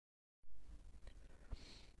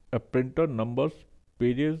A printer numbers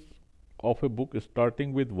pages of a book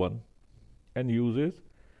starting with 1 and uses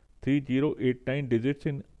 3089 digits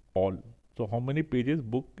in all. So how many pages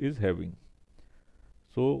book is having?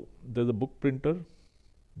 So there's a book printer.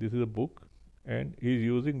 This is a book and he is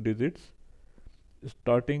using digits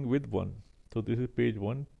starting with 1. So this is page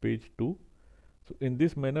 1, page 2. So in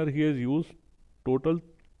this manner he has used total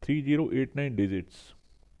 3089 digits.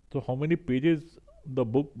 So how many pages the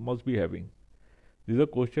book must be having? This is a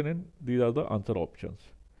question and these are the answer options.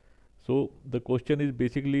 So the question is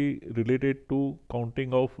basically related to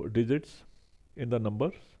counting of digits in the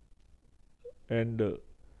numbers, and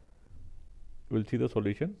we'll see the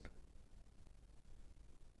solution.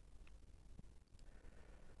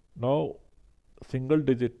 Now single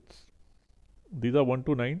digits, these are 1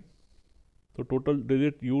 to 9. So total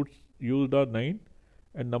digits used are 9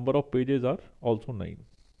 and number of pages are also 9.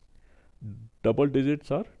 Double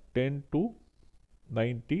digits are 10 to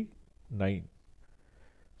 99.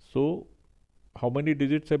 So how many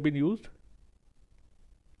digits have been used?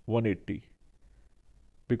 180,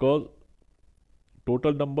 because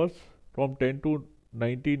total numbers from 10 to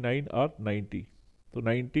 99 are 90. So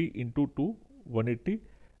 90 into 2, 180,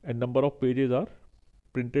 and number of pages are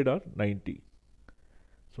printed are 90.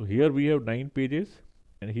 So here we have 9 pages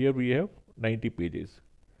and here we have 90 pages.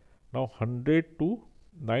 Now 100 to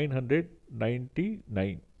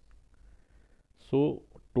 999. So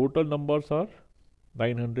total numbers are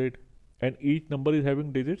 900 and each number is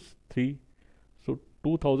having digits 3. So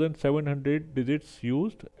 2700 digits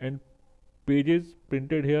used and pages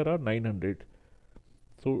printed here are 900.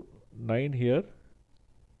 So 9 here,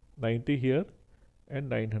 90 here and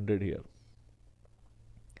 900 here.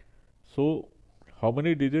 So how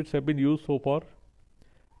many digits have been used so far?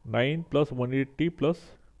 9 plus 180 plus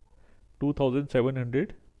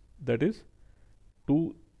 2700, that is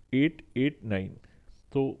 2889.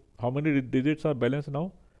 So how many digits are balanced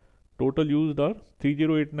now? Total used are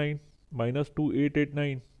 3089 minus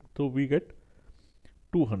 2889. So we get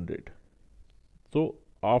 200. So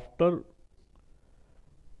after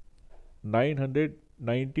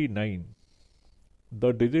 999,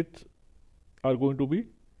 the digits are going to be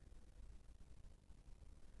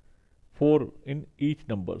 4 in each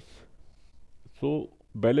numbers. So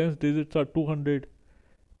balanced digits are 200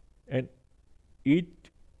 and each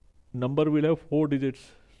number will have 4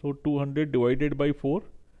 digits. So 200 divided by 4,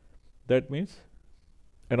 that means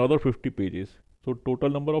another 50 pages. So total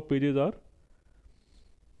number of pages are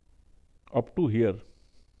up to here.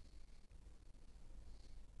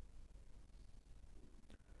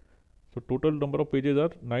 So total number of pages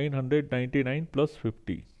are 999 plus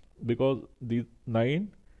 50, because these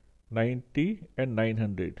 9, 90 and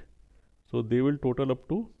 900. So they will total up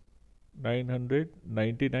to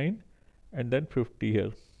 999 and then 50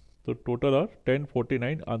 here. So total are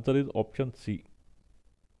 1049. Answer is option C.